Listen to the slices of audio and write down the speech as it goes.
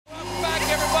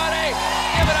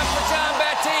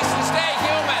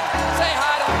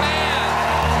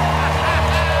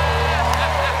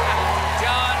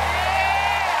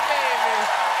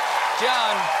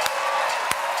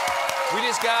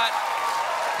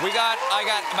I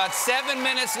got about 7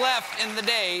 minutes left in the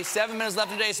day. 7 minutes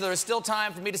left in the day, so there's still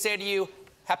time for me to say to you,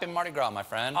 Happy Mardi Gras, my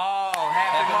friend. Oh,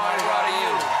 happy Mardi Gras to you.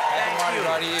 Happy Mardi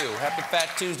Gras to you. Happy Fat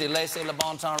Tuesday. Laissez le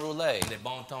bon temps rouler. Le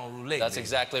bon temps rouler. That's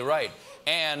exactly right.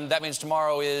 And that means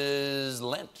tomorrow is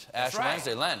Lent. Ash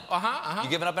Wednesday, Lent. You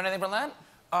giving up anything for Lent?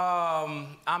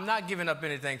 I'm not giving up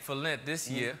anything for Lent this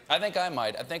year. I think I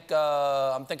might. I think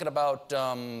I'm thinking about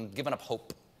giving up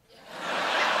hope.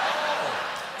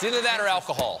 It's either that or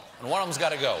alcohol, and one of them's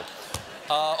got to go.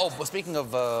 But speaking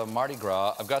of Mardi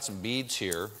Gras, I've got some beads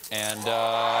here, and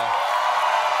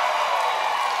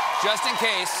just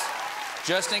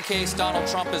in case Donald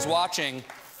Trump is watching,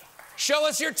 show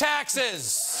us your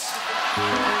taxes.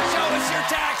 Show us your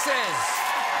taxes.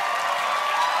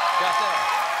 Got there.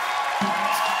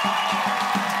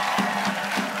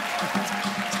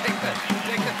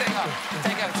 Take the thing off.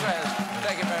 Take out trash.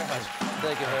 Thank you very much.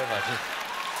 Thank you very much.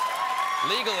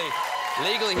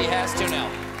 Legally, he has to now.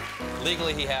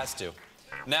 Legally, he has to.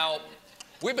 Now,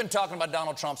 we've been talking about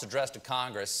Donald Trump's address to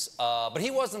Congress, but he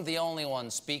wasn't the only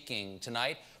one speaking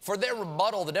tonight. For their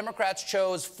rebuttal, the Democrats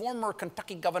chose former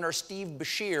Kentucky Governor Steve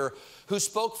Beshear, who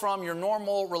spoke from your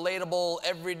normal, relatable,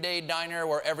 everyday diner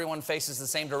where everyone faces the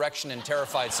same direction in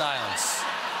terrified silence.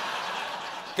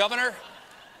 Governor?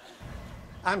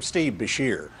 I'm Steve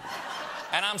Beshear.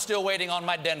 And I'm still waiting on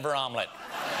my Denver omelet.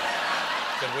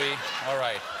 Could we? All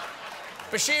right.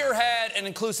 Beshear had an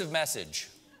inclusive message.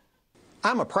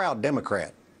 I'm a proud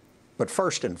Democrat, but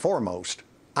first and foremost,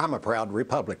 I'm a proud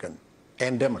Republican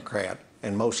and Democrat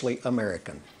and mostly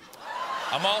American.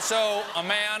 I'm also a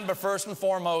man, but first and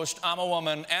foremost, I'm a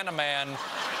woman and a man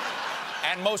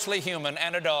and mostly human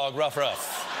and a dog, rough.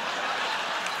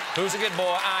 Who's a good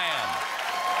boy? I am.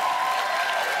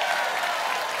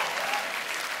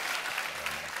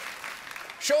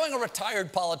 Showing a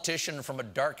retired politician from a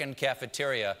darkened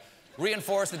cafeteria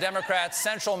reinforced the Democrats'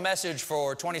 central message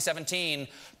for 2017,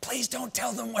 please don't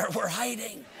tell them where we're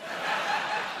hiding.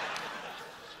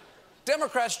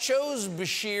 Democrats chose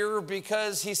Beshear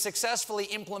because he successfully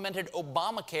implemented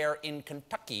Obamacare in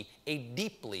Kentucky, a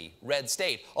deeply red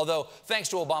state. Although, thanks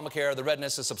to Obamacare, the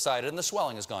redness has subsided and the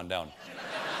swelling has gone down.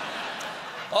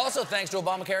 Also, thanks to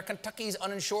Obamacare, Kentucky's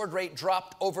uninsured rate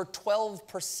dropped over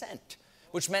 12%,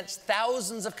 which meant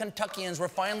thousands of Kentuckians were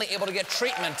finally able to get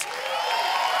treatment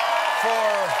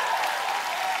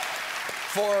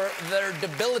for their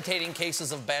debilitating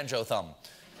cases of banjo thumb.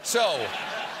 So,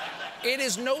 it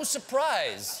is no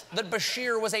surprise that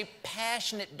Beshear was a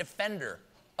passionate defender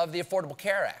of the Affordable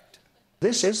Care Act.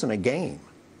 This isn't a game.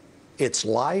 It's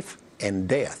life and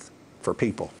death for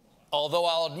people. Although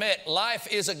I'll admit, life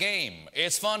is a game.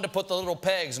 It's fun to put the little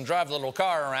pegs and drive the little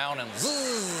car around and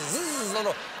zzz,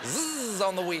 little zzz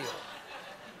on the wheel.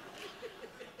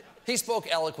 He spoke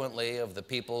eloquently of the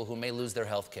people who may lose their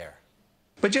health care.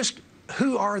 But just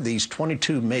who are these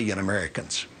 22 million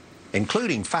Americans,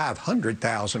 including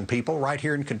 500,000 people right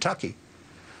here in Kentucky,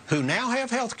 who now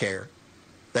have health care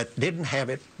that didn't have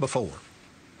it before?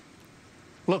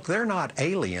 Look, they're not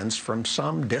aliens from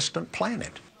some distant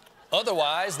planet.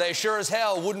 Otherwise, they sure as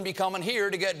hell wouldn't be coming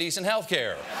here to get decent health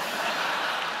care.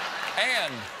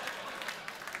 And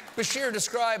Beshear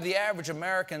described the average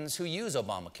Americans who use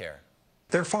Obamacare.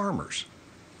 They're farmers,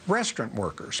 restaurant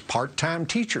workers, part-time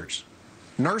teachers,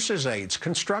 nurses' aides,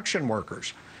 construction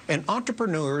workers, and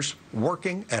entrepreneurs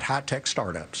working at high-tech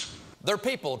startups. They're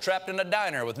people trapped in a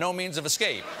diner with no means of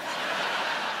escape.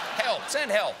 Help,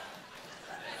 send help.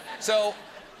 So,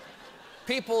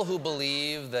 people who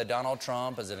believe that Donald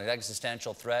Trump is an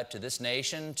existential threat to this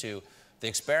nation, to the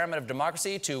experiment of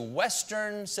democracy, to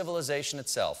Western civilization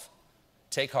itself,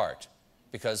 take heart,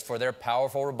 because for their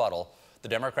powerful rebuttal, the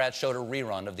Democrats showed a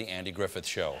rerun of the Andy Griffith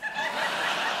Show.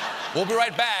 We'll be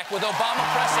right back with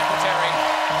Obama Press Secretary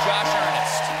Josh Earnest.